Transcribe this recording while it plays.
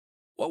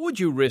What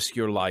would you risk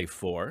your life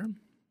for?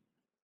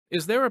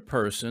 Is there a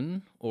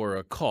person or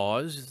a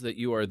cause that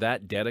you are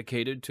that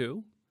dedicated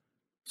to?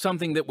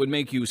 Something that would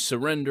make you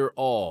surrender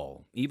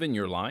all, even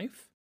your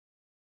life?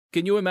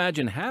 Can you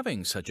imagine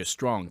having such a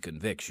strong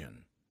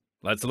conviction?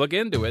 Let's look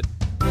into it.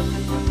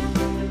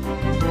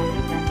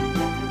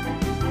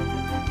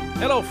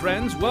 Hello,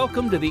 friends.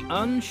 Welcome to the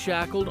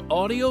Unshackled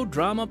Audio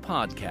Drama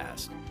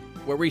Podcast,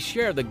 where we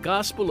share the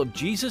gospel of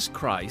Jesus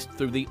Christ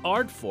through the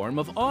art form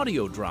of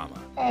audio drama.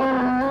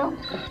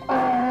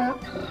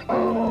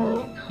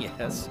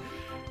 Yes,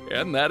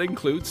 and that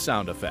includes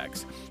sound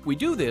effects. We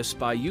do this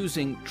by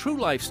using true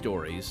life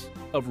stories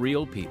of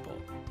real people.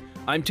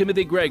 I'm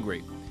Timothy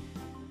Gregory.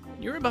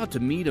 You're about to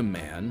meet a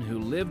man who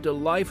lived a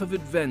life of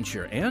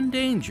adventure and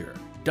danger,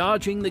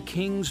 dodging the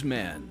king's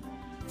men,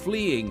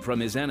 fleeing from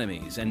his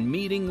enemies, and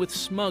meeting with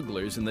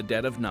smugglers in the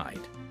dead of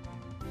night.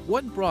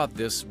 What brought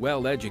this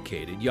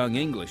well-educated young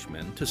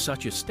Englishman to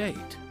such a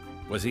state?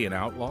 Was he an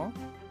outlaw?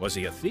 Was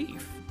he a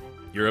thief?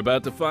 You're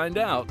about to find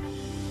out.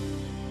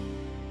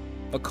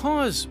 A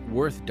cause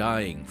worth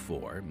dying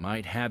for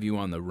might have you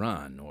on the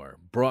run or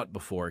brought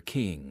before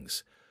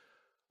kings,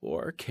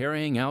 or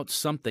carrying out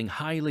something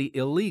highly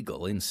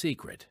illegal in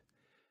secret.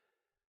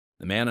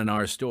 The man in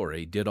our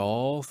story did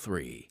all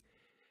three,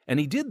 and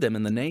he did them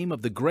in the name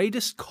of the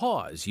greatest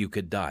cause you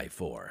could die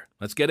for.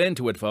 Let's get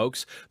into it,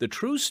 folks. The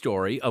true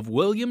story of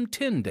William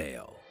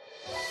Tyndale.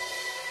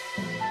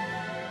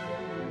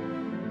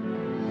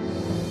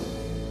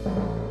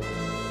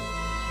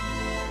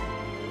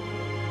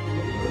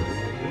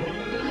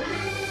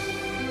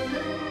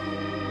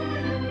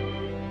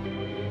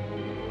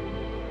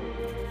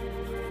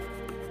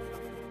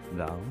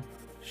 Thou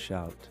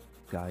shalt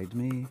guide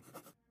me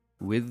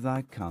with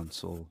thy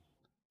counsel,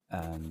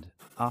 and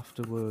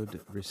afterward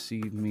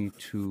receive me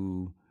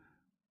to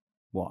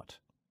what?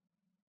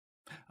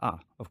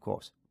 Of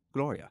course,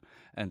 Gloria.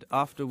 And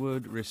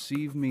afterward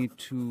receive me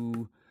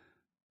to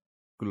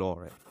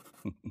glory.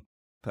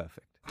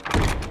 Perfect.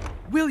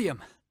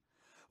 William,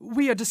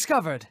 we are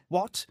discovered.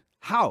 What?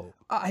 How?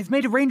 I've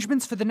made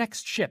arrangements for the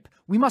next ship.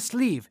 We must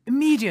leave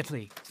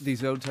immediately.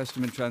 These Old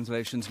Testament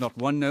translations, not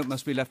one note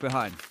must be left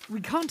behind.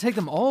 We can't take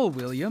them all,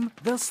 William.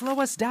 They'll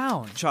slow us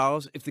down.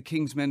 Charles, if the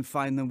king's men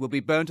find them, we'll be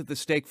burnt at the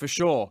stake for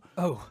sure.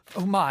 Oh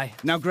my.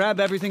 Now grab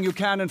everything you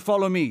can and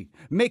follow me.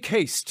 Make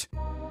haste.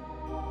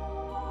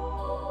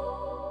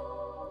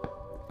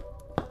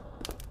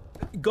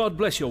 God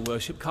bless your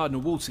worship,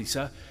 Cardinal Wolsey,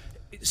 sir.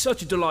 It's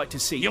such a delight to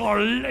see you.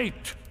 You're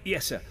late.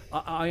 Yes, sir.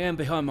 I am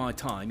behind my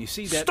time. You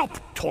see that... Stop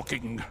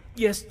talking.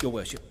 Yes, your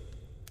worship.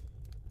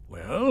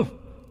 Well,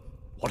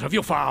 what have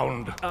you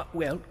found?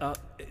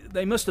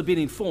 They must have been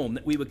informed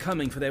that we were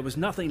coming, for there was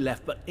nothing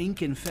left but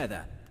ink and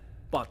feather.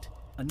 But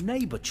a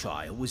neighbour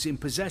child was in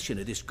possession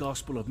of this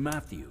Gospel of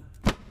Matthew,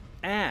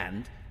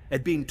 and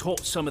had been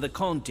taught some of the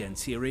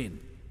contents herein.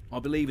 I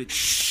believe it...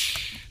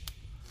 Shh!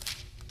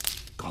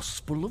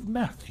 Gospel of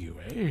Matthew,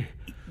 eh?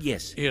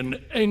 Yes.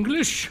 In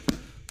English?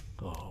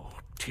 Oh,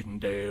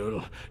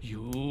 Tyndale,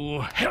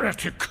 you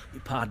heretic!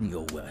 Pardon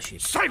your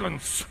worship.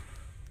 Silence!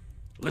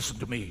 Listen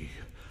to me.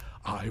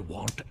 I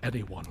want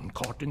anyone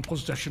caught in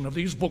possession of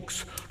these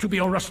books to be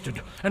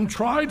arrested and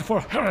tried for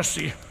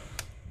heresy.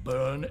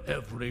 Burn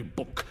every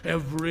book,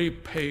 every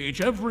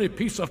page, every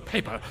piece of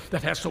paper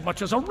that has so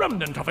much as a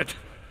remnant of it.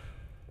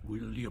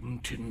 William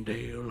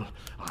Tyndale,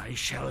 I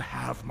shall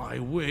have my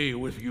way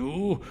with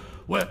you,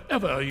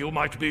 wherever you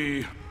might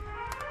be.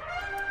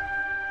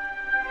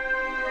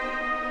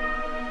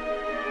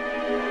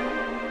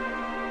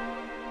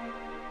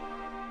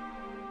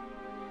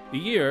 The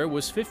year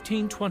was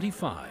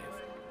 1525.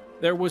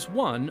 There was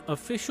one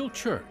official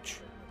church.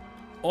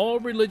 All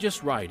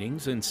religious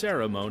writings and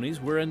ceremonies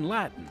were in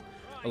Latin,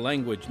 a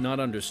language not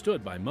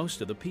understood by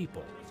most of the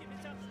people.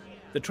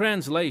 The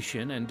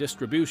translation and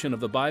distribution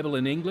of the Bible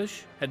in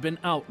English had been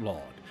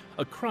outlawed,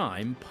 a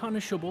crime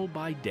punishable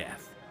by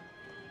death.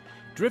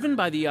 Driven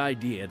by the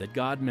idea that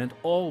God meant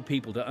all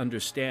people to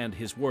understand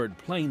His word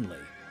plainly,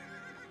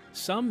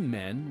 some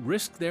men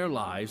risked their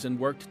lives and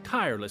worked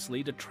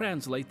tirelessly to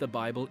translate the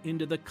Bible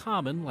into the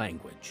common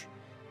language.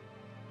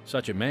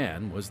 Such a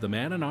man was the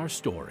man in our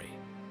story.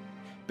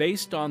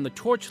 Based on the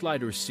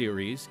Torchlighter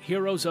series,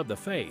 Heroes of the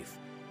Faith,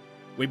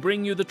 we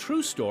bring you the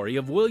true story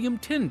of William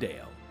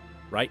Tyndale,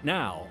 right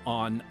now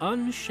on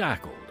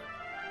Unshackled.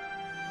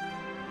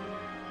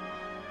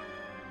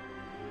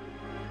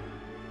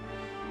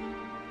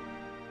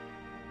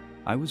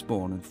 I was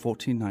born in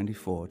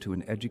 1494 to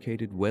an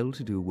educated,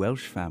 well-to-do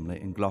Welsh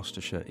family in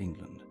Gloucestershire,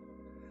 England.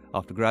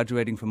 After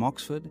graduating from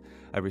Oxford,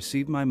 I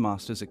received my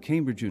master's at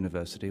Cambridge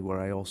University,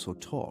 where I also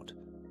taught.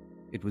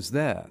 It was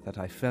there that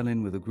I fell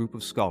in with a group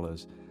of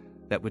scholars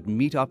that would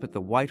meet up at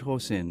the White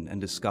Horse Inn and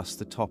discuss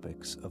the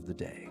topics of the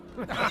day.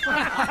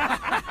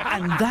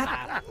 And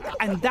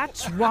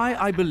that's why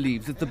I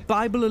believe that the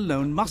Bible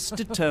alone must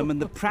determine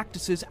the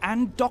practices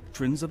and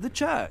doctrines of the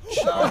church.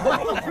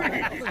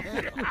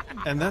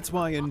 And that's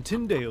why in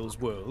Tyndale's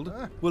world,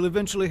 we'll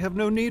eventually have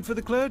no need for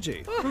the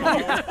clergy.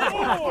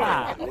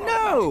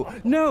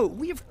 No,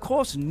 we of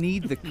course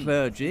need the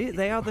clergy.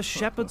 They are the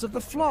shepherds of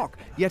the flock.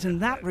 Yet in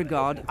that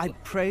regard, I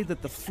pray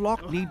that the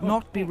flock need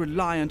not be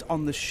reliant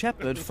on the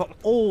shepherd for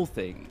all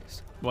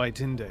things. Why,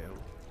 Tyndale,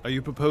 are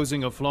you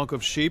proposing a flock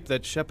of sheep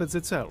that shepherds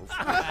itself?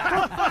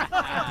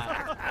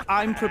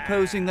 I'm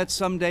proposing that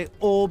someday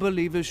all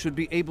believers should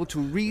be able to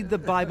read the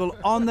Bible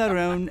on their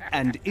own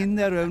and in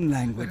their own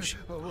language.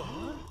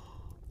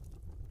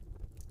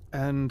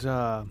 And,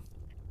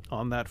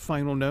 on that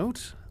final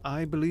note,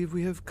 I believe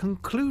we have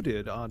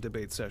concluded our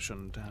debate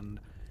session, and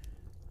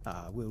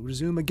we'll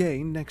resume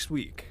again next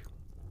week.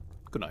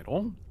 Good night,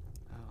 all.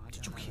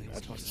 Did you hear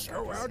that?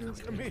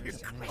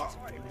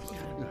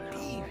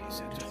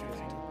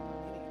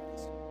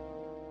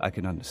 I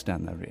can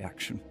understand their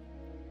reaction.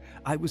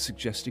 I was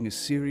suggesting a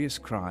serious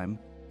crime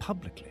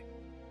publicly.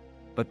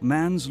 But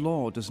man's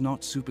law does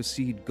not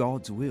supersede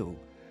God's will,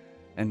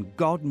 and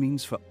God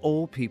means for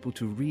all people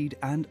to read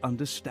and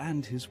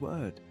understand his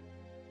word.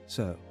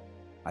 So,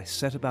 I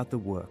set about the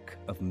work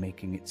of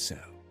making it so.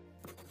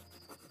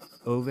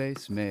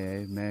 Oves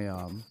mea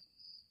meam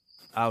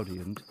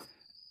audiunt.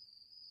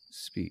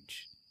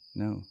 Speech.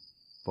 No.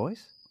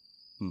 Voice?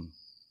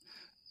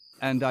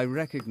 And I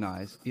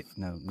recognize...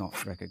 No,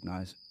 not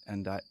recognize.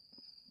 And I...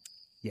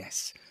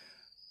 Yes.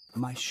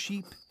 My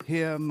sheep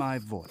hear my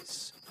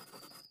voice.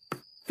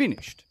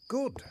 Finished.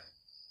 Good.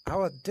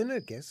 Our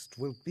dinner guest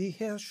will be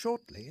here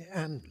shortly,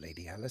 and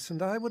Lady Alice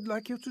and I would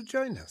like you to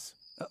join us.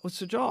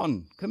 Sir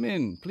John, come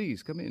in.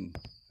 Please, come in.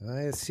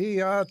 I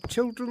see our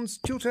children's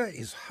tutor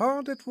is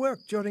hard at work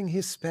during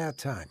his spare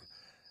time.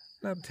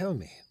 Now tell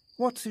me,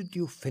 what did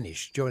you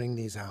finish during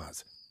these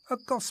hours? A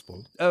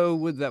gospel? Oh,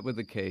 would that were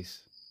the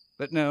case.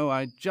 But no,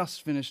 I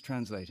just finished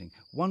translating.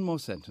 One more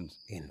sentence.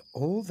 In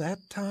all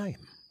that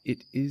time?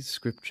 It is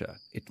scripture.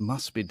 It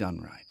must be done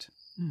right.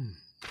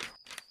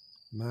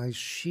 My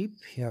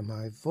sheep hear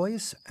my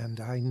voice, and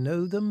I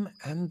know them,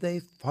 and they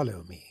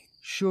follow me.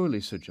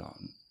 Surely, Sir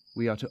John,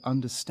 we are to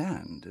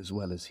understand as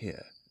well as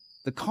hear.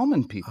 The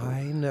common people...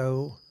 I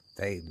know.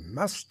 They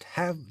must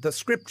have the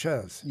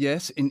scriptures.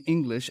 Yes, in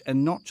English,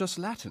 and not just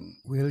Latin.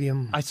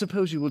 William... I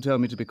suppose you will tell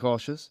me to be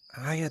cautious?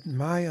 I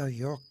admire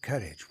your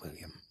courage,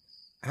 William,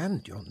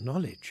 and your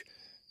knowledge,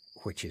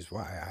 which is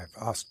why I've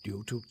asked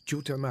you to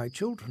tutor my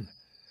children.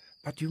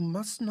 But you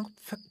must not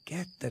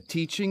forget that...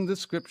 Teaching the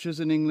scriptures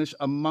in English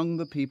among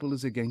the people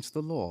is against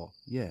the law,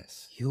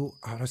 yes. You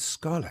are a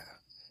scholar,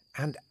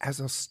 and as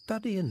a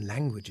study in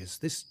languages,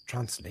 this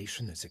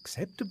translation is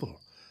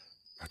acceptable.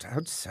 But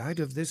outside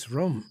of this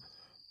room...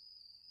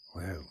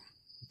 Well,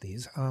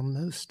 these are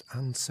most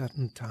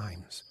uncertain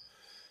times.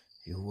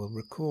 You will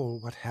recall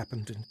what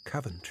happened in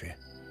Coventry.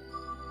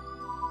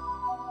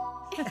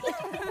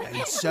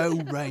 And so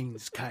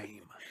rains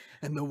came,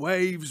 and the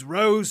waves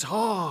rose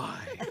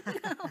high.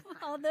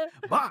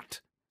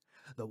 But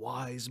the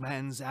wise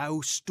man's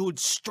house stood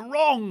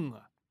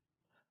strong.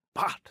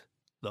 But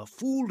the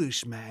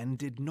foolish man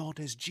did not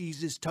as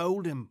Jesus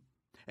told him.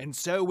 And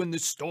so when the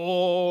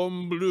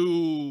storm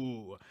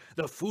blew,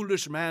 the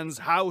foolish man's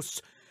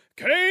house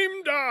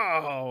came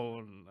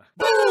down.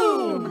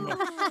 Boom!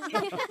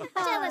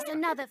 Tell us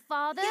another,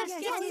 Father.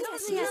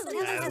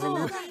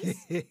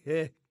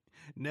 Yes.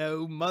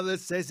 No, Mother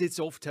says it's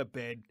off to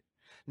bed.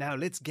 Now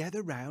let's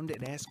gather round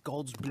and ask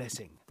God's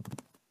blessing.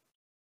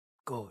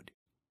 Good.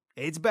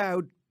 Heads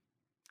bowed.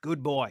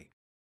 Good boy.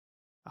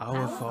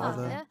 Our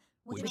Father,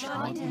 which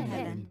art in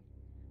heaven,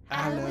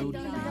 hallowed be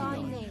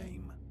thy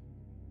name.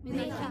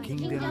 May thy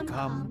kingdom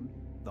come,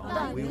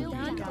 thy will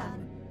be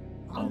done,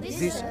 on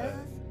this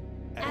earth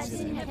as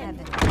in heaven.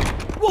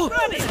 What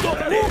are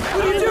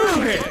you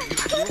doing here?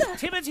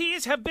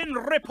 Activities have been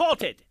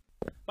reported.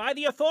 By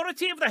the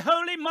authority of the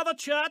Holy Mother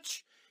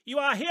Church, you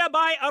are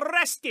hereby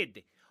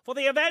arrested for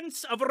the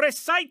events of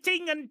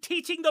reciting and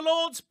teaching the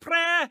Lord's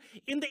Prayer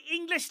in the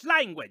English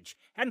language,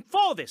 and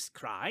for this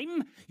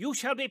crime you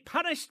shall be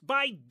punished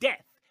by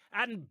death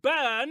and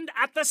burned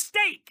at the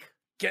stake.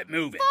 Get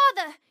moving.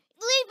 Father,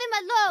 leave him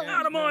alone.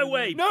 Out of my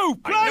way. No,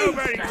 please!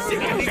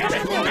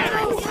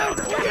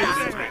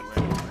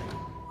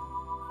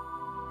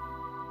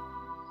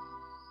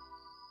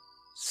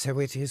 So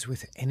it is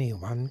with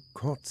anyone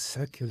caught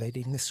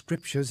circulating the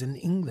scriptures in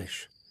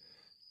English.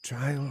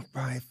 Trial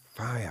by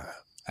fire.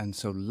 And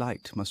so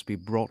light must be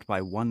brought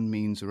by one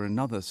means or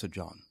another, Sir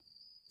John.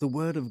 The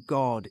word of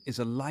God is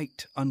a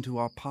light unto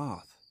our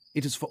path.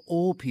 It is for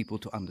all people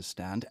to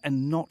understand,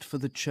 and not for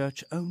the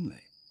church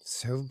only.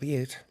 So be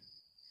it.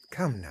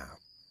 Come now.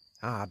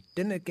 Our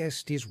dinner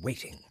guest is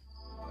waiting.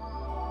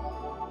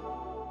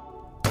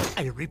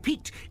 I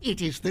repeat,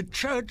 it is the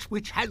Church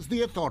which has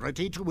the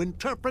authority to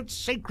interpret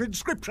sacred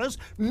scriptures,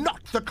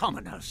 not the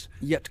commoners.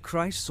 Yet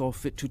Christ saw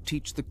fit to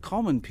teach the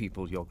common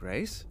people, Your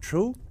Grace.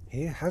 True,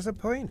 he has a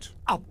point.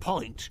 A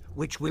point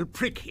which will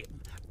prick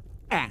him.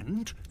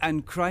 And?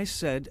 And Christ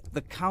said,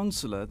 the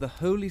Counselor, the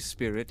Holy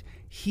Spirit,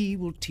 he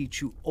will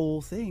teach you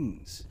all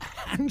things.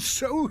 And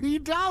so he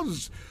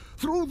does,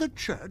 through the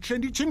Church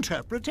and its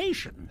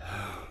interpretation.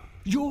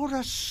 You're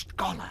a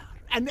scholar,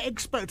 an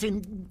expert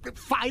in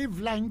 5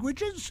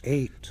 languages?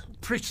 8.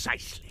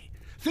 Precisely.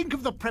 Think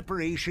of the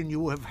preparation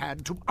you have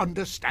had to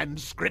understand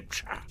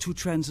Scripture. To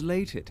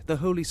translate it, the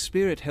Holy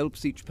Spirit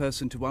helps each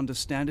person to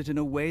understand it in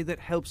a way that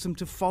helps them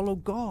to follow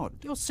God.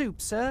 Your soup,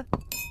 sir.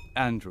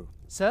 Andrew.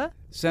 Sir?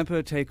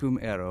 Semper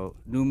tecum ero,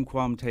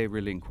 numquam te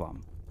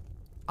relinquam.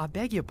 I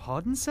beg your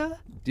pardon, sir?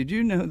 Did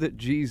you know that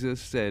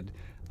Jesus said,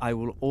 I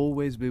will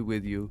always be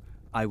with you,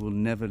 I will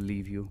never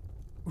leave you?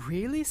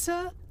 Really,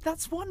 sir?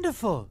 That's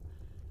wonderful.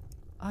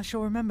 I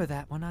shall remember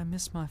that when I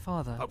miss my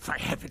father. Oh, for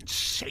heaven's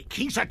sake,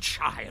 he's a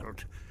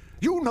child.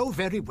 You know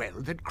very well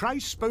that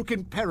Christ spoke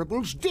in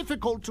parables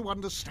difficult to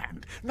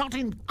understand, not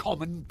in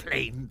common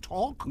plain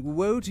talk.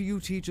 Woe to you,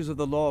 teachers of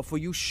the law, for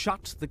you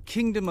shut the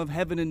kingdom of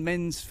heaven in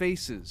men's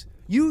faces.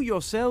 You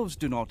yourselves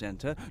do not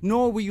enter,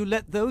 nor will you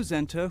let those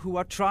enter who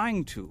are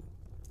trying to.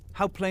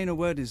 How plain a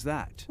word is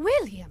that?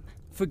 William!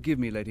 Forgive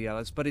me, Lady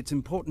Alice, but it's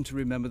important to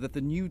remember that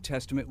the New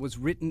Testament was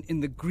written in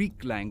the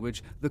Greek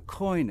language, the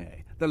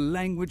Koine, the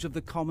language of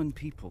the common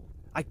people.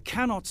 I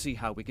cannot see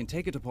how we can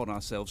take it upon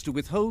ourselves to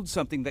withhold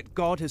something that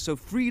God has so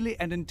freely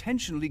and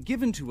intentionally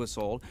given to us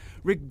all,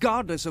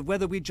 regardless of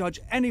whether we judge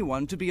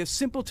anyone to be a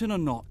simpleton or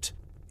not.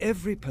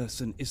 Every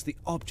person is the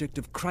object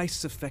of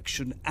Christ's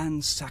affection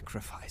and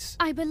sacrifice.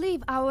 I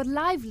believe our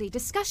lively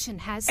discussion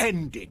has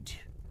ended.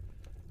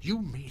 You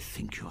may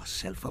think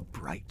yourself a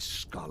bright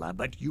scholar,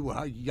 but you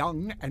are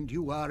young and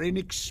you are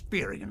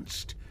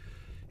inexperienced.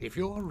 If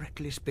your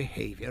reckless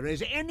behavior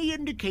is any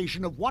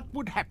indication of what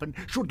would happen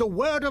should the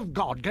word of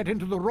God get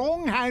into the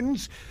wrong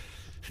hands,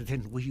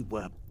 then we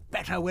were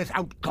better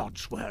without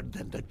God's word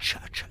than the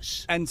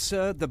churches. And,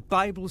 sir, the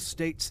Bible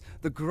states,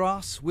 the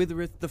grass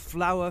withereth, the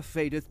flower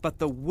fadeth, but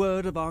the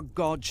word of our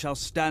God shall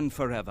stand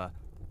forever.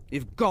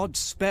 If God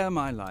spare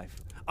my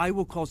life, I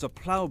will cause a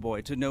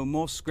ploughboy to know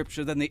more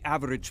scripture than the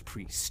average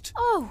priest.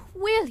 Oh,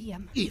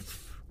 William!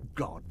 If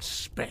God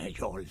spare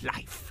your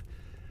life,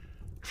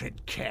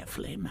 tread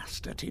carefully,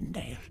 Master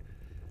Tyndale.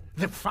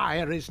 The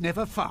fire is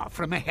never far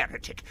from a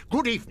heretic.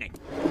 Good evening.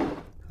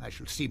 I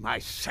shall see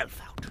myself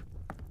out.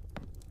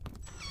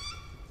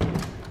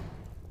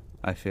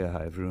 I fear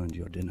I have ruined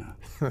your dinner.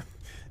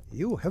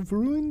 You have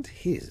ruined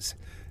his,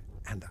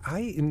 and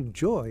I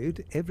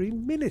enjoyed every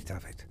minute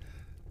of it.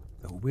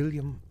 Though,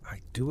 William,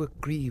 I do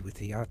agree with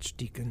the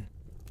Archdeacon.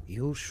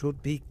 You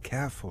should be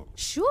careful.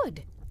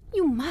 Should?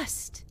 You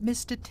must.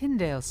 Mr.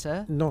 Tyndale,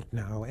 sir? Not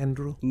now,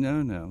 Andrew.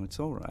 No, it's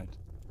all right.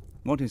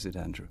 What is it,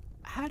 Andrew?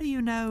 How do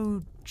you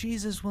know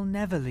Jesus will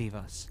never leave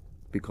us?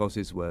 Because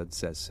his word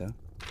says so.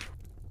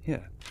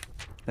 Here,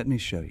 let me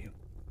show you.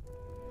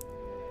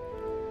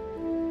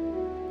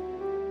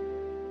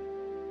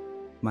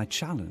 My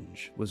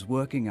challenge was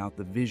working out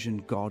the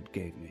vision God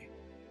gave me,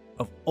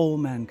 of all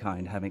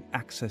mankind having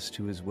access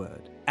to his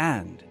word,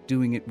 and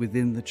doing it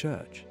within the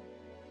church.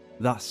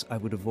 Thus I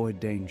would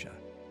avoid danger.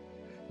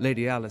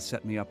 Lady Alice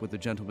set me up with a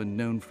gentleman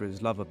known for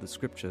his love of the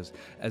scriptures,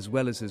 as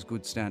well as his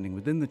good standing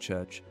within the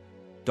church,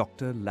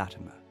 Dr.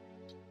 Latimer.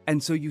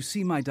 And so you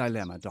see my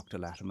dilemma, Dr.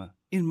 Latimer.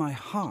 In my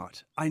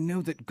heart, I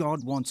know that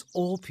God wants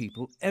all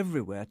people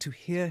everywhere to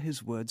hear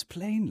his words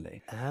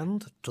plainly.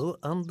 And to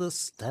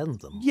understand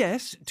them.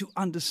 Yes, to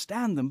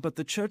understand them, but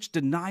the church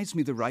denies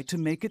me the right to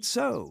make it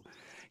so.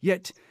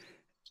 Yet,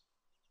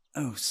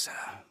 oh, sir,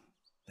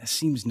 there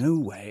seems no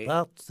way.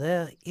 But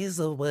there is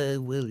a way,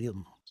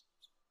 William.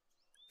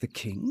 The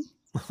king?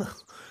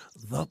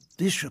 The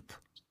Bishop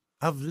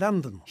of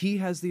London. He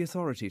has the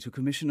authority to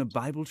commission a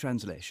Bible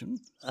translation?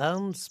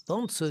 And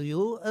sponsor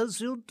you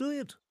as you do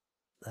it.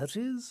 That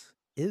is,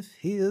 if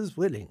he is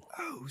willing.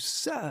 Oh,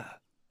 sir.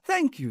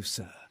 Thank you,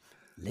 sir.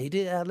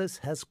 Lady Alice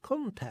has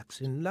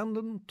contacts in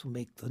London to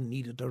make the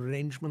needed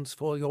arrangements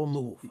for your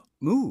move.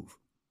 Move?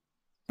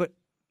 But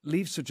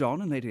leave Sir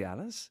John and Lady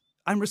Alice?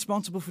 I'm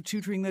responsible for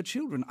tutoring their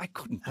children. I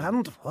couldn't.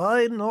 And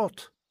why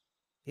not?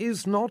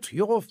 Is not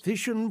your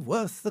vision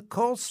worth the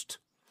cost?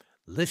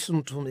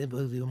 Listen to me,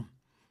 William.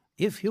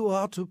 If you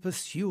are to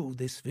pursue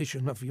this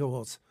vision of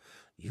yours,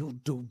 you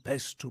do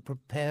best to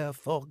prepare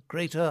for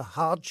greater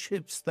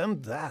hardships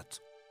than that.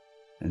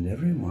 And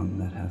every one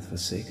that hath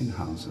forsaken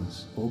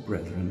houses, or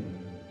brethren,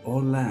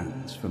 or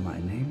lands for my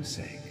name's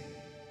sake,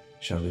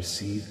 shall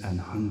receive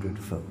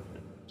 100-fold.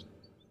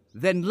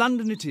 Then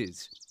London it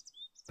is.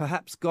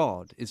 Perhaps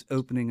God is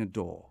opening a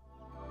door.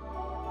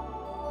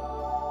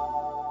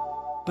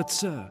 But,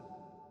 sir,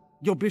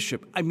 your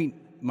bishop,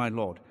 my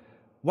lord,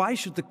 why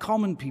should the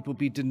common people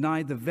be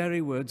denied the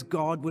very words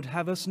God would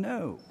have us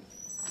know?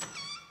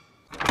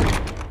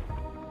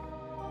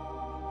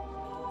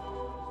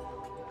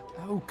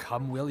 Oh,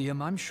 come,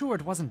 William. I'm sure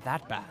it wasn't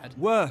that bad.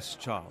 Worse,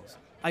 Charles.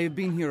 I have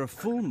been here a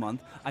full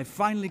month. I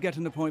finally get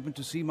an appointment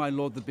to see my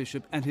lord the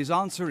bishop, and his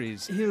answer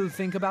is... He'll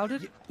think about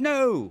it?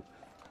 No!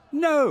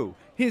 No!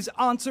 His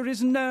answer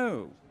is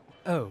no!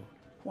 Oh.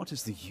 What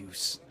is the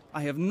use?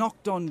 I have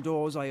knocked on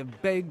doors, I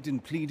have begged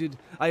and pleaded,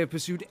 I have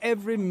pursued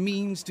every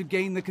means to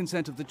gain the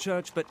consent of the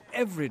church, but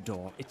every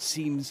door, it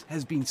seems,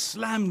 has been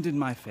slammed in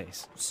my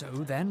face. So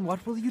then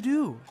what will you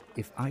do?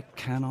 If I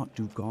cannot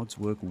do God's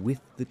work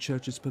with the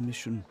church's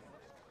permission,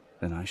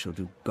 then I shall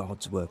do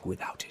God's work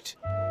without it.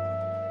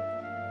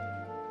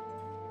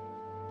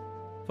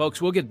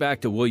 Folks, we'll get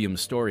back to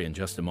William's story in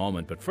just a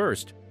moment, but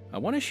first, I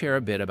want to share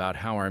a bit about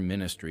how our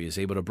ministry is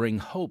able to bring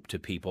hope to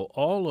people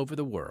all over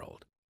the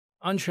world.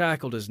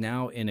 Unshackled is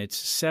now in its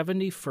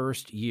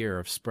 71st year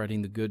of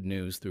spreading the good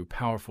news through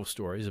powerful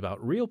stories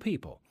about real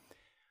people.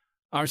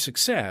 Our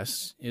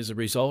success is a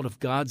result of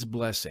God's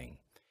blessing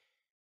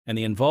and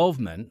the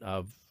involvement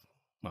of,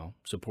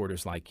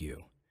 supporters like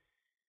you.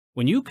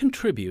 When you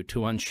contribute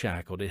to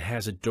Unshackled, it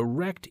has a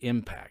direct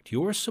impact.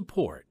 Your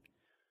support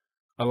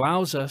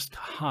allows us to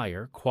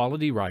hire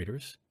quality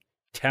writers,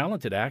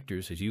 talented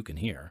actors, as you can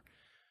hear,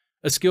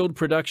 a skilled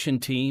production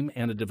team,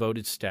 and a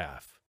devoted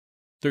staff.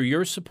 Through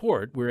your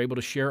support, we're able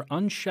to share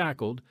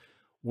Unshackled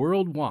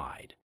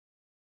worldwide.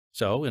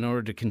 So, in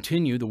order to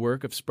continue the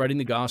work of spreading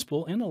the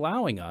gospel and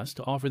allowing us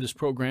to offer this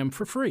program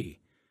for free,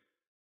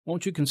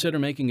 won't you consider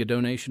making a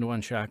donation to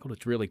Unshackled?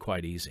 It's really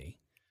quite easy.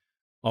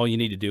 All you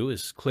need to do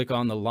is click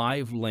on the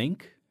live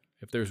link,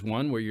 if there's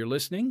one where you're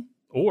listening,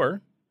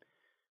 or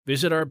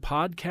visit our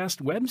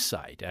podcast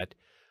website at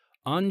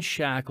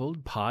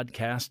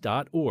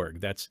unshackledpodcast.org.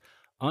 That's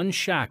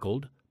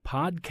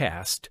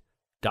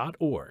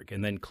unshackledpodcast.org,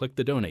 and then click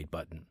the donate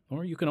button.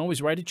 Or you can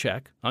always write a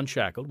check,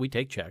 Unshackled. We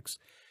take checks.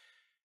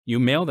 You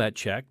mail that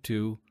check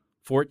to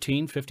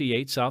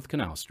 1458 South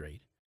Canal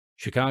Street,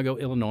 Chicago,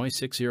 Illinois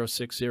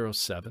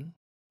 60607.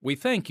 We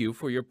thank you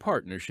for your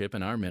partnership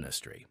in our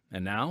ministry.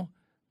 And now,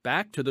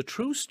 back to the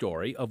true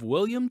story of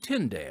William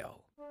Tyndale.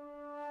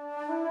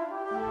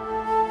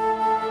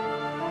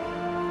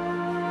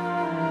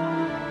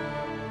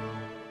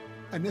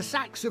 And the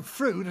sacks of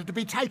fruit are to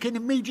be taken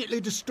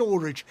immediately to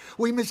storage.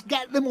 We must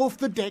get them off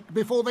the deck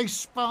before they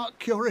spark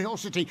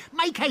curiosity.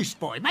 Make haste,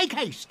 boy, make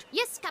haste.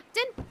 Yes,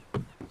 Captain.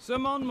 Sir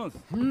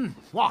Monmouth.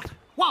 What?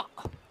 What?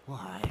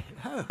 Why,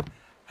 oh,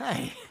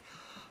 hey,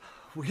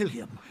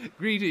 William.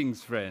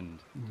 Greetings, friend.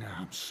 No,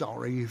 I'm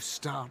sorry, you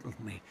startled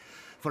me.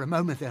 For a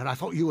moment there, I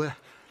thought you were...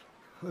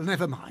 Well,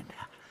 never mind.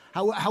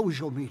 How was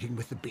your meeting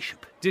with the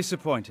bishop?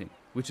 Disappointing,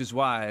 which is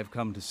why I've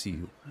come to see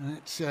you.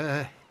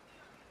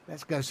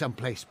 Let's go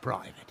someplace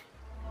private.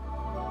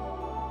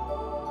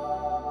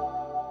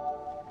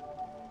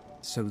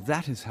 So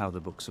that is how the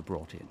books are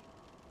brought in.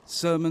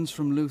 Sermons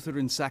from Luther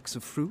in sacks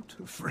of fruit?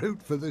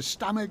 Fruit for the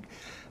stomach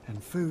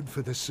and food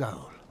for the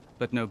soul.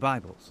 But no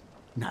Bibles?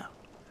 No.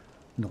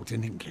 Not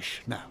in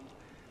English, no.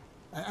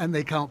 And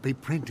they can't be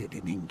printed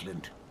in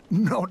England.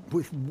 Not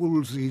with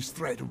Wolsey's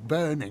threat of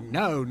burning.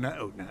 No,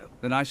 no, no.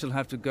 Then I shall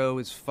have to go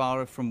as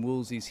far from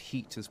Wolsey's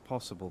heat as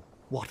possible.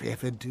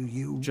 Whatever do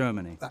you...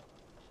 Germany.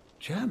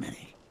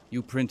 Germany?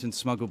 You print and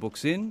smuggle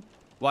books in.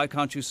 Why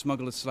can't you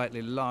smuggle a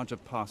slightly larger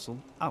parcel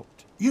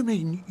out? You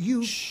mean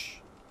you... Shh.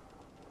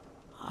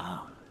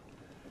 Ah.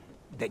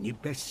 Then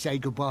you'd best say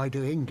goodbye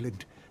to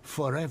England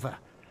forever.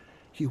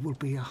 You will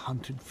be a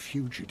hunted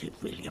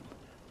fugitive, William.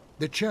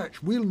 The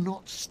church will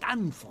not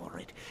stand for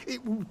it.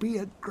 It will be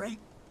a great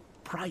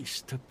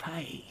price to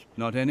pay.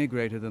 Not any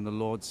greater than the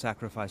Lord's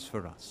sacrifice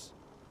for us.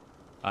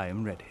 I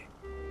am ready.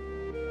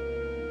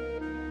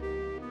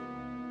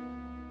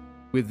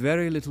 With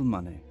very little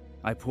money,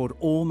 I poured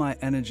all my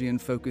energy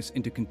and focus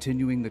into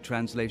continuing the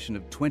translation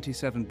of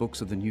 27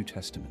 books of the New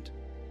Testament.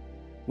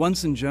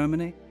 Once in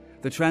Germany,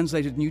 the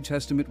translated New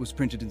Testament was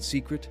printed in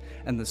secret,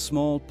 and the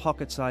small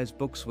pocket-sized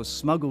books were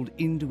smuggled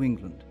into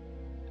England.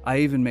 I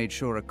even made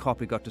sure a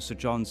copy got to Sir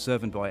John's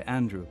servant boy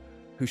Andrew,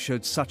 who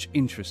showed such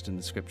interest in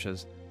the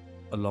scriptures,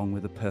 along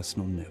with a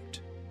personal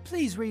note.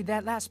 Please read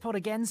that last part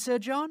again, Sir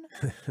John.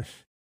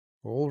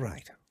 All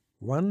right.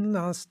 One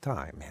last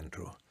time,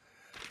 Andrew.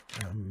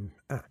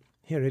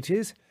 Here it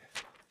is.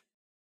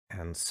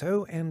 And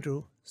so,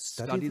 Andrew,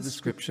 study the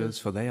scriptures,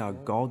 for they are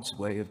God's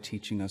way of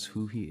teaching us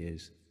who he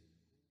is.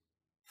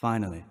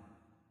 Finally,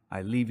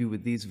 I leave you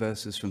with these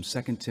verses from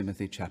 2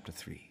 Timothy chapter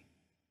 3.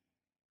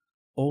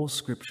 All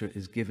scripture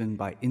is given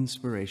by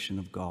inspiration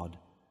of God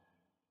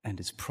and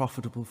is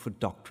profitable for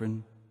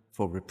doctrine,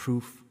 for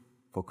reproof,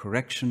 for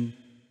correction,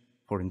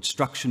 for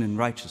instruction in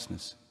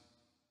righteousness,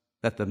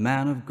 that the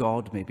man of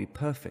God may be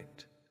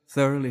perfect,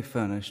 thoroughly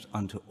furnished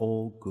unto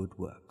all good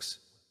works.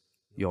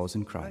 Yours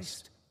in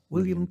Christ,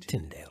 William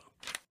Tyndale.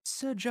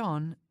 Sir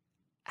John,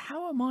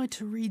 how am I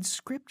to read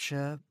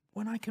scripture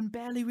when I can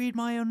barely read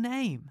my own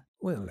name?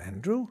 Well,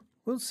 Andrew,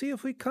 we'll see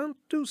if we can't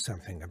do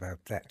something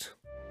about that.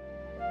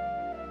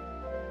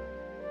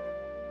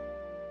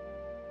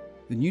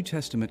 The New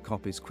Testament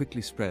copies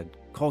quickly spread,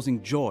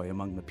 causing joy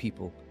among the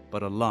people,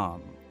 but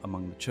alarm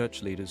among the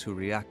church leaders who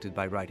reacted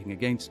by writing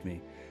against me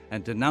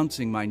and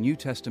denouncing my New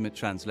Testament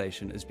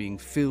translation as being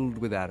filled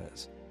with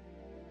errors.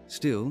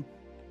 Still,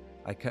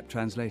 I kept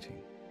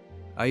translating.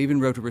 I even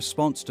wrote a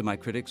response to my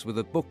critics with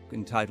a book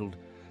entitled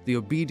The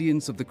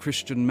Obedience of the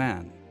Christian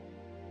Man.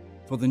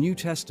 For the New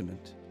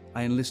Testament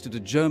I enlisted a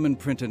German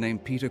printer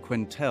named Peter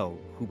Quentel,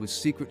 who was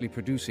secretly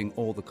producing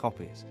all the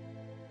copies.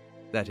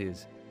 That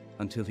is,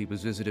 until he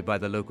was visited by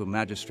the local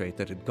magistrate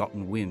that had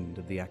gotten wind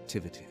of the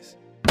activities.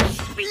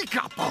 Speak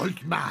up,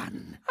 old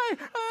man!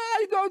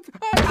 I don't...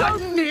 A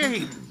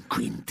name,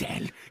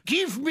 Quintel.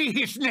 Give me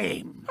his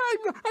name.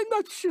 I'm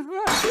not sure,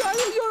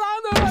 Your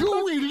Honor.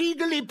 You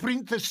illegally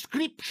print the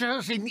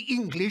scriptures in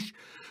English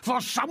for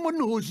someone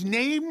whose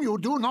name you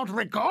do not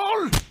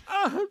recall?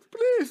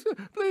 Please.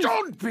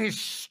 Don't be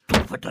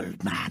stupid,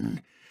 old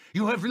man.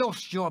 You have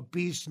lost your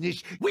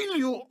business. Will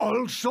you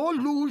also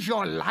lose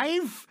your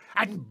life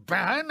and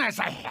burn as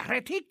a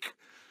heretic?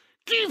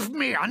 Give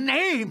me a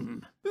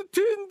name!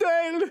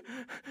 Tyndale!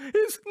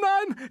 His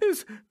name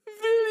is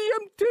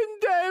William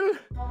Tyndale!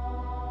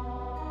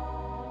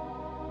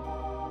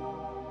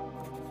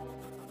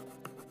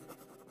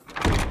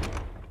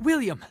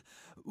 William,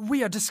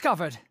 we are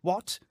discovered.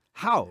 What?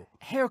 How?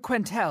 Herr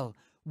Quentel,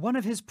 one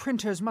of his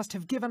printers must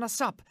have given us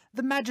up.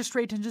 The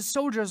magistrate and his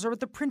soldiers are at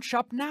the print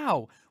shop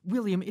now.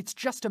 William, it's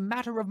just a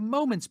matter of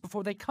moments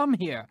before they come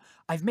here.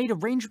 I've made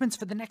arrangements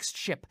for the next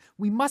ship.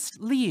 We must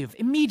leave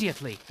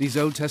immediately. These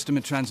Old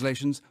Testament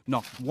translations,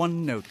 not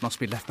one note must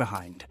be left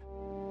behind.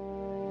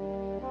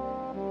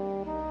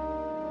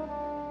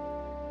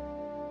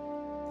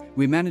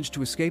 We managed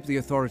to escape the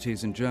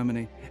authorities in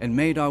Germany and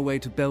made our way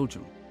to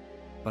Belgium.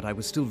 But I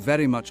was still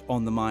very much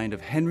on the mind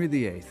of Henry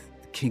VIII,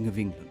 the King of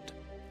England.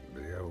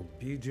 The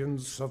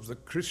obedience of the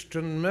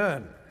Christian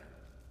man.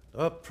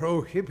 A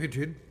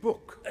prohibited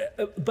book.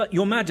 But,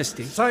 Your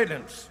Majesty...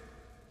 Silence!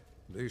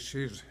 This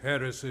is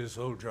heresy,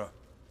 soldier,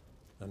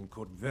 and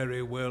could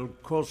very well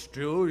cost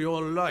you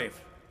your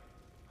life.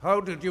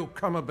 How did you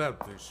come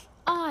about this?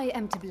 I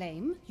am to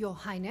blame, Your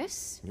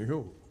Highness.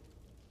 You,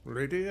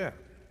 Lady Anne.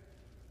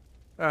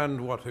 And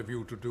what have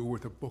you to do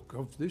with a book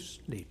of this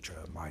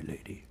nature, my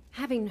lady?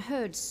 Having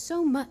heard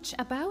so much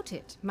about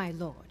it, my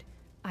lord,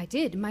 I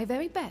did my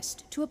very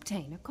best to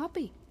obtain a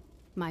copy.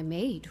 My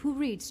maid, who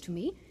reads to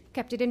me,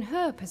 kept it in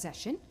her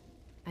possession,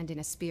 and in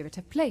a spirit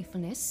of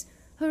playfulness,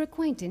 her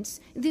acquaintance,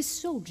 this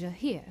soldier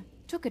here,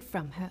 took it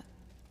from her,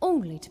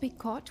 only to be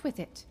caught with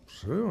it.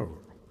 So,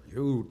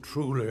 you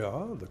truly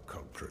are the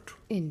culprit.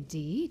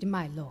 Indeed,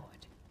 my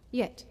lord.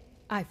 Yet,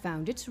 I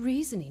found its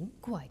reasoning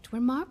quite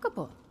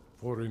remarkable.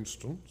 For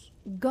instance?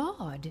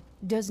 God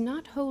does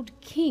not hold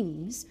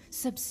kings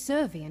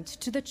subservient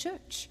to the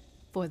church,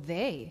 for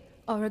they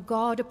are a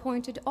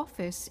God-appointed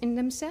office in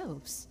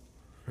themselves.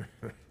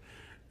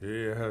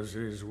 He has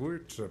his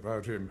wits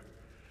about him.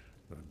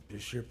 The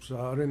bishops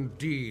are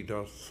indeed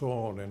a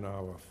thorn in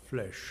our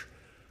flesh,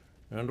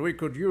 and we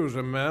could use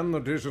a man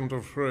that isn't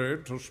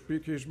afraid to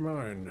speak his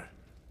mind.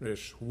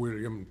 This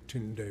William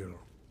Tyndale.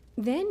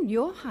 Then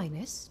your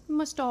highness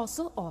must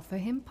also offer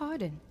him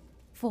pardon.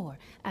 For,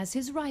 as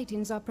his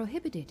writings are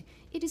prohibited,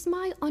 it is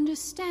my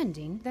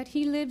understanding that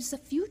he lives a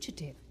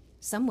fugitive,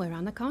 somewhere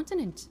on the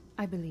continent,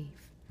 I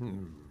believe.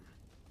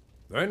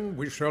 Then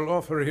we shall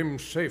offer him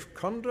safe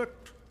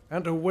conduct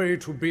and a way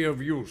to be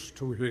of use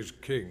to his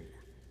king.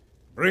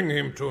 Bring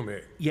him to me.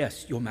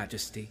 Yes, Your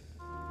Majesty.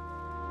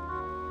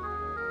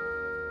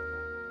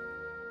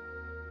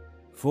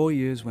 4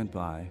 years went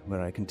by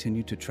where I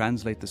continued to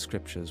translate the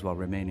scriptures while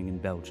remaining in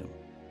Belgium.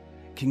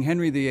 King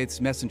Henry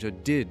VIII's messenger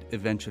did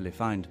eventually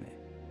find me.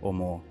 Or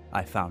more,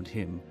 I found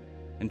him,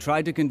 and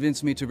tried to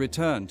convince me to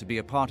return to be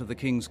a part of the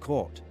king's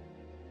court.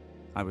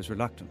 I was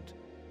reluctant,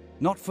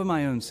 not for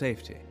my own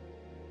safety,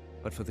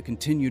 but for the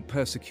continued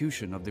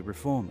persecution of the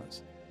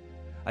reformers.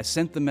 I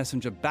sent the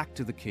messenger back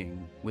to the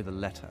king with a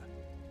letter.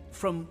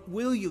 From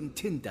William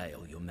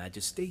Tyndale, Your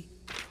Majesty.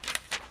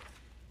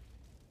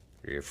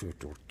 If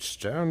it would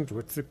stand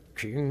with the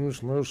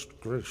king's most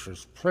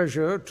gracious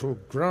pleasure to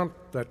grant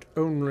that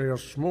only a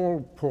small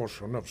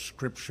portion of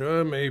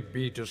scripture may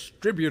be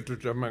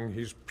distributed among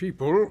his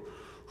people,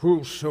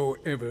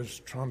 whosoever's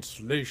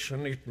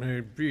translation it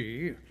may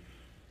be,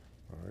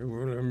 I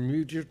will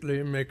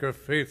immediately make a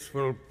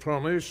faithful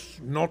promise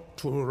not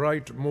to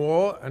write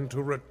more and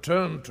to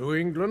return to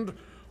England,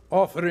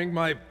 offering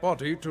my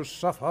body to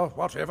suffer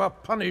whatever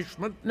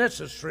punishment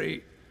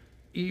necessary,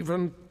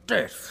 even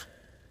death.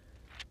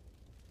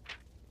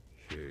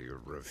 He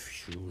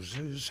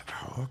refuses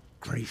our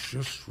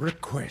gracious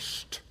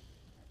request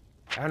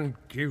and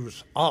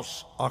gives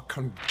us a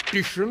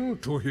condition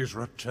to his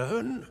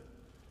return?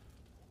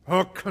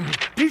 A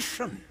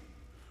condition?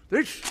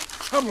 This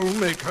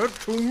troublemaker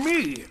to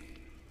me.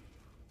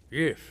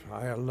 If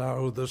I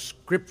allow the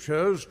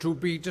scriptures to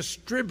be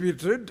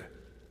distributed,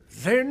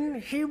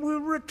 then he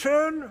will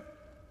return?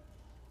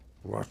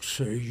 What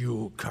say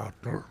you,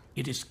 Cardinal?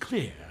 It is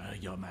clear,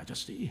 Your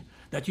Majesty,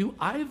 that you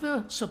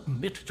either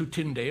submit to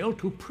Tyndale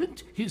to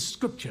print his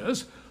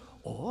scriptures,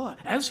 or,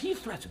 as he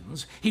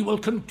threatens, he will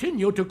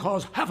continue to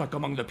cause havoc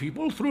among the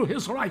people through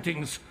his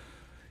writings.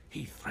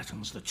 He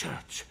threatens the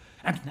church,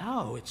 and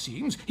now, it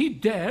seems, he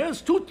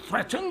dares to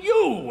threaten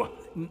you!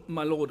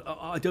 My lord,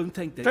 I don't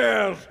think that...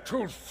 Dares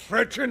to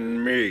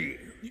threaten me!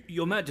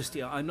 Your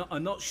Majesty, I'm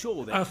not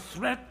sure that... A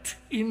threat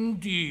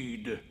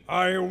indeed.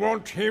 I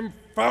want him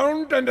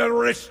found and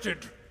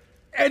arrested.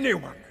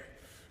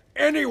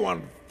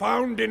 Anyone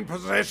found in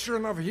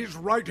possession of his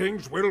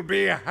writings will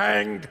be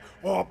hanged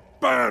or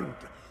burned,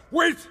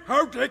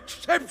 without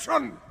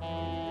exception.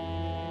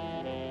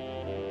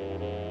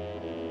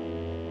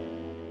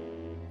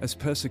 As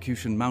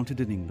persecution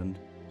mounted in England,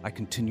 I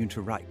continued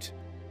to write.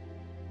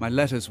 My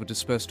letters were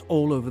dispersed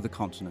all over the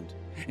continent,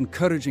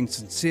 encouraging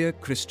sincere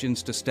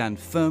Christians to stand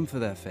firm for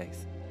their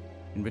faith.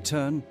 In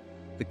return,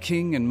 the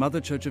King and Mother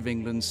Church of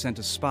England sent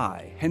a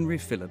spy, Henry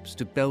Phillips,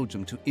 to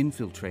Belgium to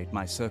infiltrate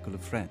my circle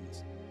of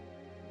friends.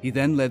 He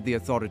then led the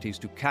authorities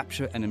to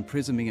capture and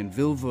imprison me in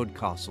Vilvoorde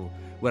Castle,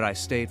 where I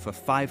stayed for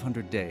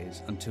 500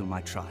 days until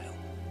my trial.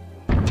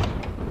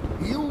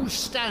 You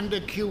stand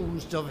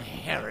accused of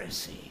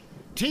heresy,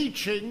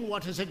 teaching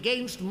what is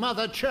against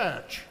Mother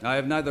Church. I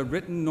have neither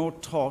written nor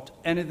taught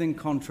anything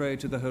contrary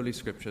to the Holy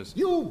Scriptures.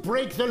 You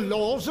break the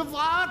laws of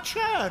our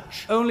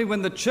church. Only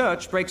when the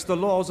Church breaks the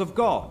laws of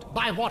God.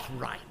 By what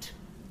right?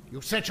 You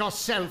set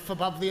yourself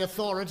above the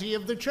authority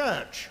of the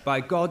Church.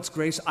 By God's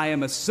grace, I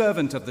am a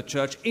servant of the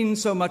Church,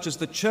 insomuch as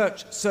the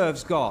Church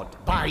serves God.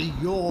 By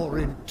your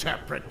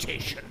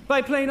interpretation.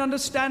 By plain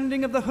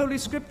understanding of the Holy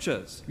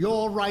Scriptures.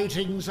 Your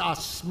writings are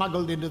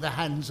smuggled into the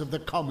hands of the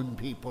common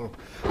people.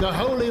 The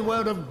holy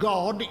word of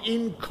God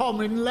in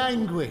common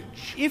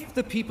language. If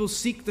the people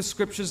seek the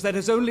Scriptures, that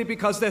is only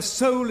because their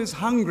soul is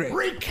hungry.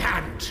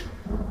 Recant!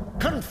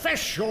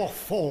 Confess your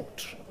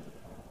fault.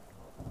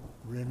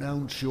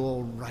 Renounce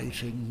your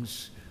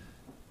writings.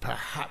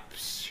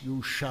 Perhaps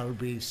you shall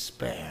be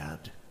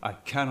spared. I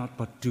cannot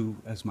but do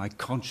as my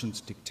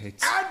conscience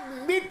dictates.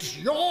 Admit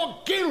your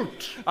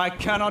guilt! I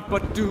cannot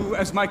but do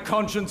as my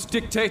conscience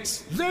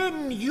dictates.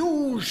 Then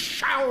you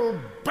shall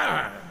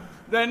burn!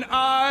 Then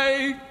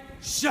I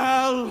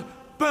shall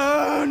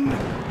burn!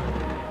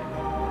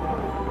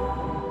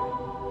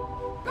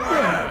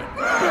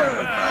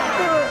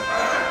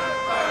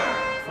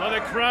 For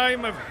the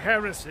crime of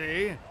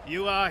heresy,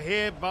 you are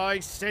hereby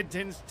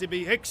sentenced to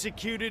be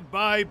executed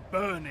by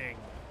burning.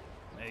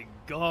 May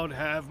God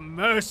have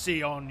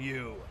mercy on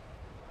you.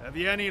 Have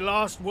you any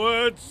last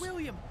words?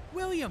 William,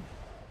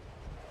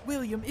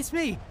 it's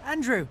me,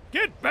 Andrew.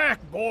 Get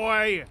back,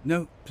 boy!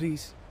 No,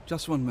 please,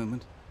 just one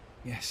moment.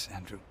 Yes,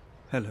 Andrew.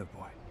 Hello,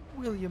 boy.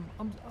 William,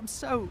 I'm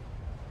so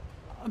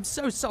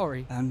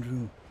sorry.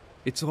 Andrew,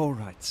 it's all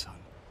right, son.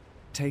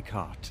 Take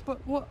heart. But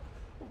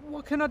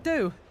what can I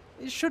do?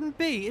 It shouldn't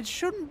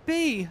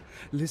be.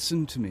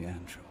 Listen to me,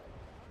 Andrew.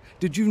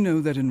 Did you know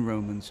that in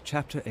Romans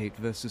chapter 8,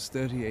 verses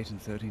 38 and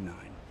 39,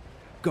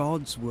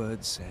 God's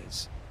word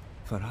says,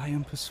 "For I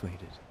am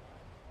persuaded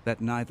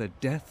that neither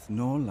death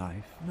nor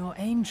life, Nor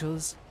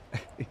angels,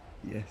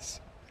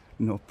 yes,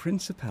 nor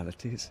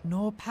principalities,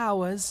 nor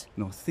powers,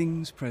 nor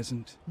things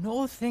present,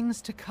 nor things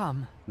to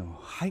come, nor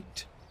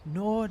height,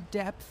 nor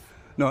depth,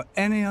 nor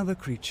any other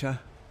creature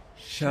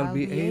shall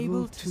be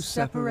able to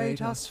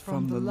separate us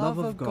from the love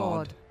of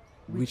God,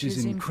 which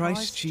is in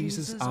Christ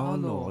Jesus our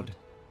Lord.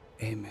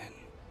 Amen."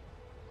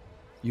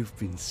 You've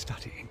been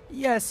studying.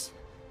 Yes.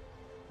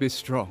 Be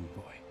strong,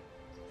 boy.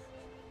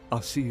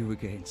 I'll see you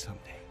again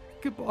someday.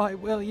 Goodbye,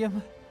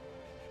 William.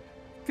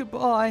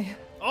 Goodbye.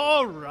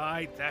 All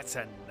right, that's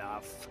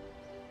enough.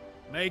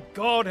 May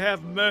God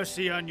have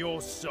mercy on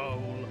your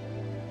soul.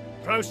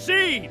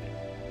 Proceed!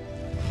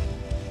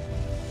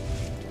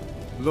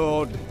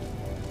 Lord,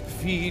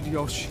 feed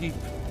your sheep.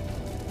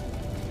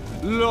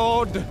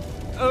 Lord,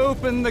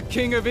 open the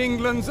King of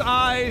England's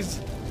eyes.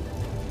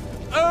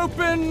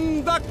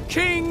 Open the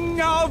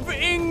King of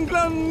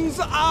England's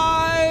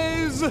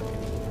eyes!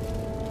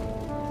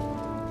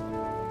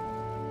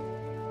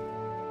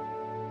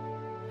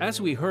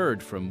 As we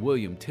heard from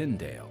William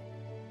Tyndale,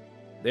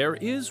 there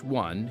is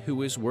one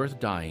who is worth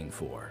dying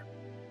for.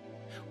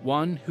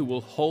 One who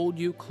will hold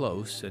you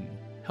close and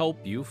help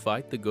you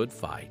fight the good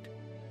fight.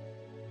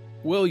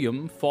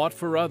 William fought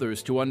for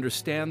others to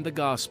understand the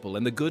gospel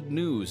and the good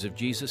news of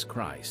Jesus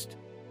Christ.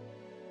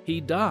 He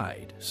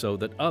died so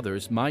that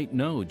others might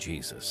know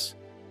Jesus,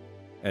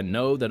 and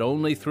know that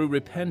only through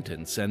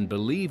repentance and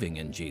believing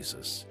in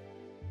Jesus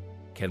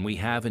can we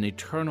have an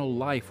eternal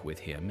life with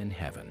Him in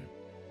heaven.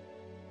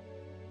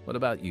 What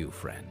about you,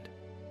 friend?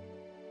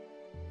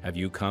 Have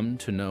you come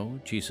to know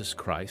Jesus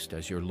Christ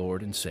as your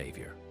Lord and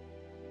Savior?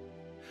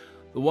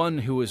 The one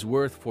who is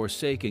worth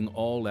forsaking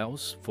all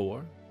else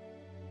for?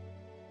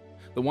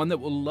 The one that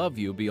will love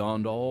you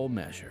beyond all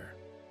measure.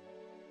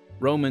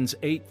 Romans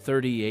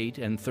 8:38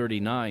 and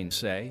 39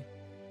 say,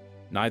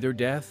 "Neither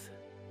death,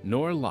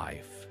 nor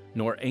life,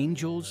 nor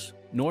angels,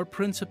 nor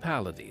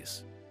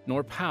principalities,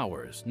 nor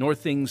powers, nor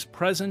things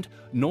present,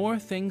 nor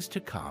things to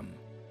come,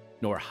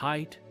 nor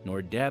height,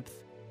 nor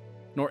depth,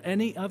 nor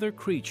any other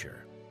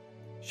creature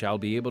shall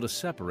be able to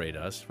separate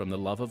us from the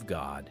love of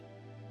God,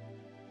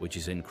 which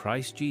is in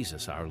Christ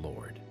Jesus our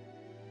Lord."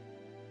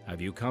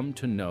 Have you come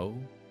to know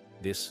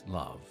this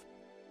love?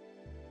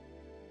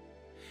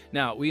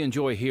 Now, we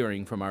enjoy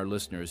hearing from our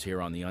listeners here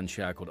on the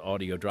Unshackled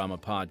Audio Drama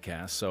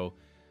Podcast, so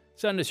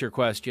send us your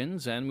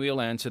questions and we'll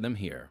answer them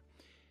here.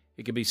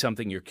 It could be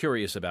something you're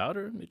curious about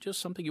or just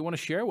something you want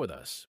to share with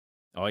us.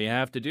 All you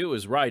have to do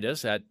is write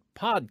us at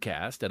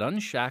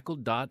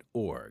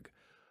podcast@unshackled.org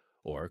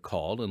or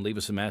call and leave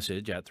us a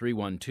message at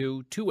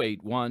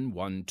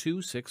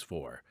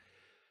 312-281-1264.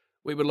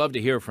 We would love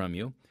to hear from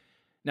you.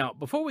 Now,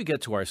 before we get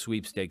to our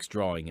sweepstakes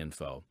drawing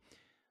info,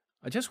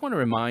 I just want to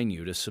remind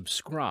you to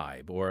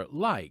subscribe or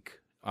like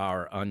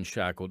our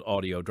Unshackled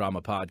audio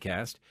drama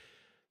podcast.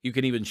 You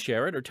can even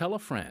share it or tell a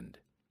friend.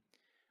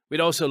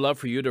 We'd also love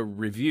for you to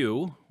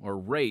review or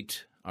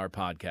rate our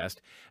podcast.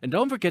 And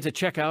don't forget to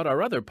check out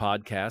our other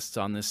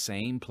podcasts on this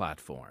same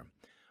platform,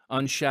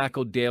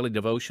 Unshackled Daily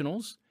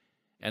Devotionals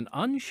and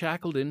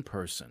Unshackled in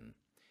Person.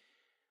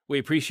 We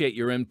appreciate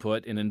your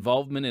input and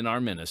involvement in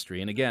our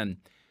ministry. And again,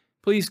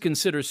 please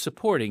consider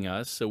supporting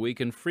us so we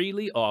can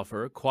freely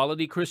offer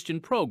quality Christian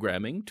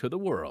programming to the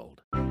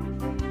world.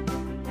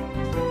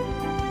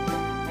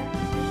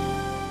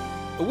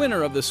 The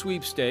winner of the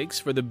sweepstakes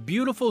for the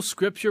beautiful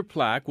scripture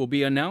plaque will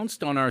be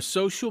announced on our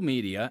social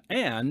media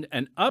and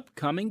an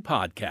upcoming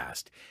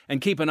podcast.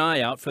 And keep an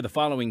eye out for the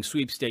following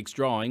sweepstakes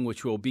drawing,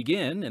 which will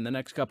begin in the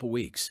next couple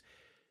weeks.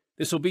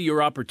 This will be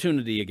your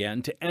opportunity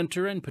again to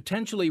enter and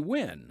potentially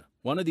win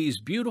one of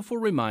these beautiful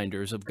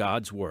reminders of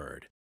God's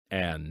Word.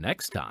 And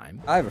next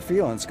time... I have a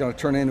feeling it's going to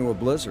turn into a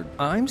blizzard.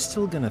 I'm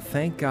still going to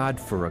thank God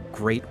for a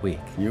great week.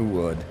 You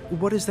would.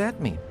 What does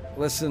that mean?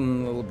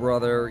 Listen, little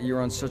brother,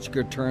 you're on such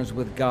good terms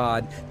with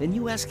God. Then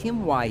you ask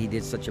him why he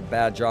did such a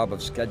bad job of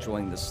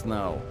scheduling the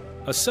snow.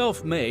 A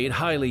self-made,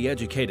 highly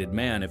educated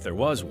man, if there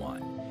was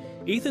one,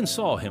 Ethan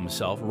saw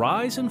himself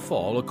rise and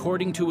fall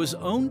according to his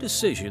own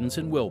decisions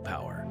and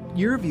willpower.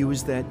 Your view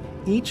is that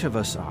each of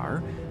us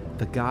are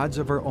the gods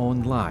of our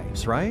own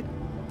lives, right?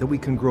 That we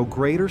can grow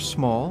great or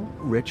small,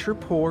 rich or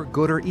poor,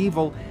 good or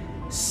evil,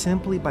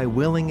 simply by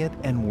willing it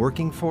and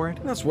working for it?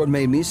 That's what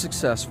made me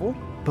successful.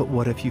 But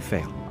what if you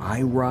fail?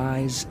 I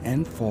rise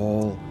and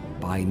fall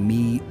by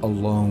me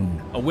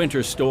alone. A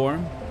winter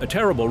storm, a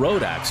terrible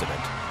road accident,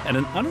 and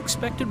an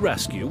unexpected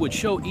rescue would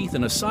show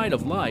Ethan a side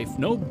of life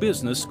no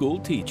business school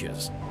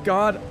teaches.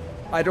 God,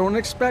 I don't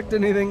expect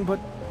anything, but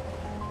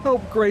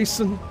help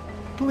Grayson,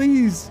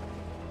 please.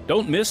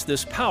 Don't miss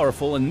this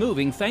powerful and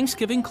moving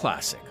Thanksgiving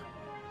classic,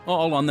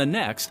 all on the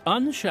next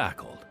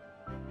Unshackled.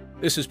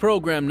 This is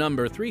program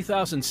number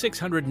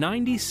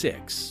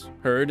 3696,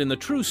 heard in the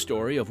true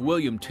story of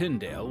William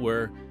Tyndale,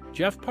 where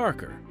Jeff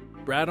Parker,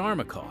 Brad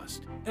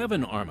Armacost,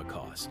 Evan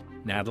Armacost,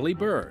 Natalie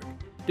Berg,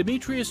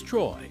 Demetrius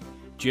Troy,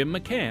 Jim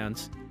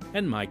McCants,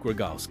 and Mike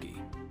Rogalski.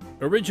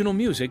 Original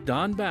music,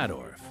 Don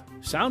Badorf.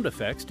 Sound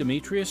effects,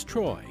 Demetrius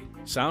Troy.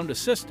 Sound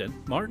assistant,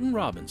 Martin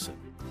Robinson.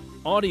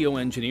 Audio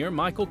engineer,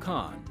 Michael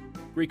Kahn.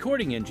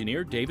 Recording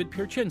engineer, David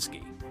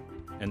Pierczynski.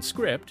 And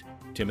script,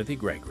 Timothy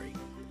Gregory.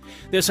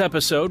 This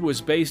episode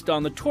was based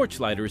on the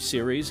Torchlighters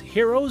series,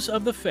 Heroes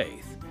of the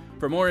Faith.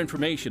 For more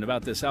information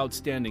about this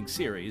outstanding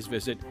series,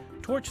 visit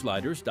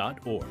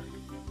torchlighters.org.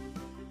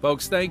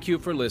 Folks, thank you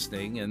for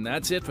listening, and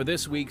that's it for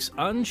this week's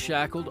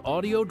Unshackled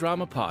audio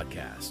drama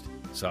podcast.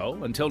 So,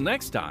 until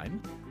next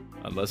time,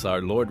 unless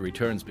our Lord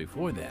returns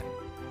before then,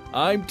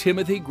 I'm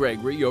Timothy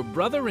Gregory, your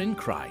brother in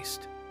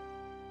Christ.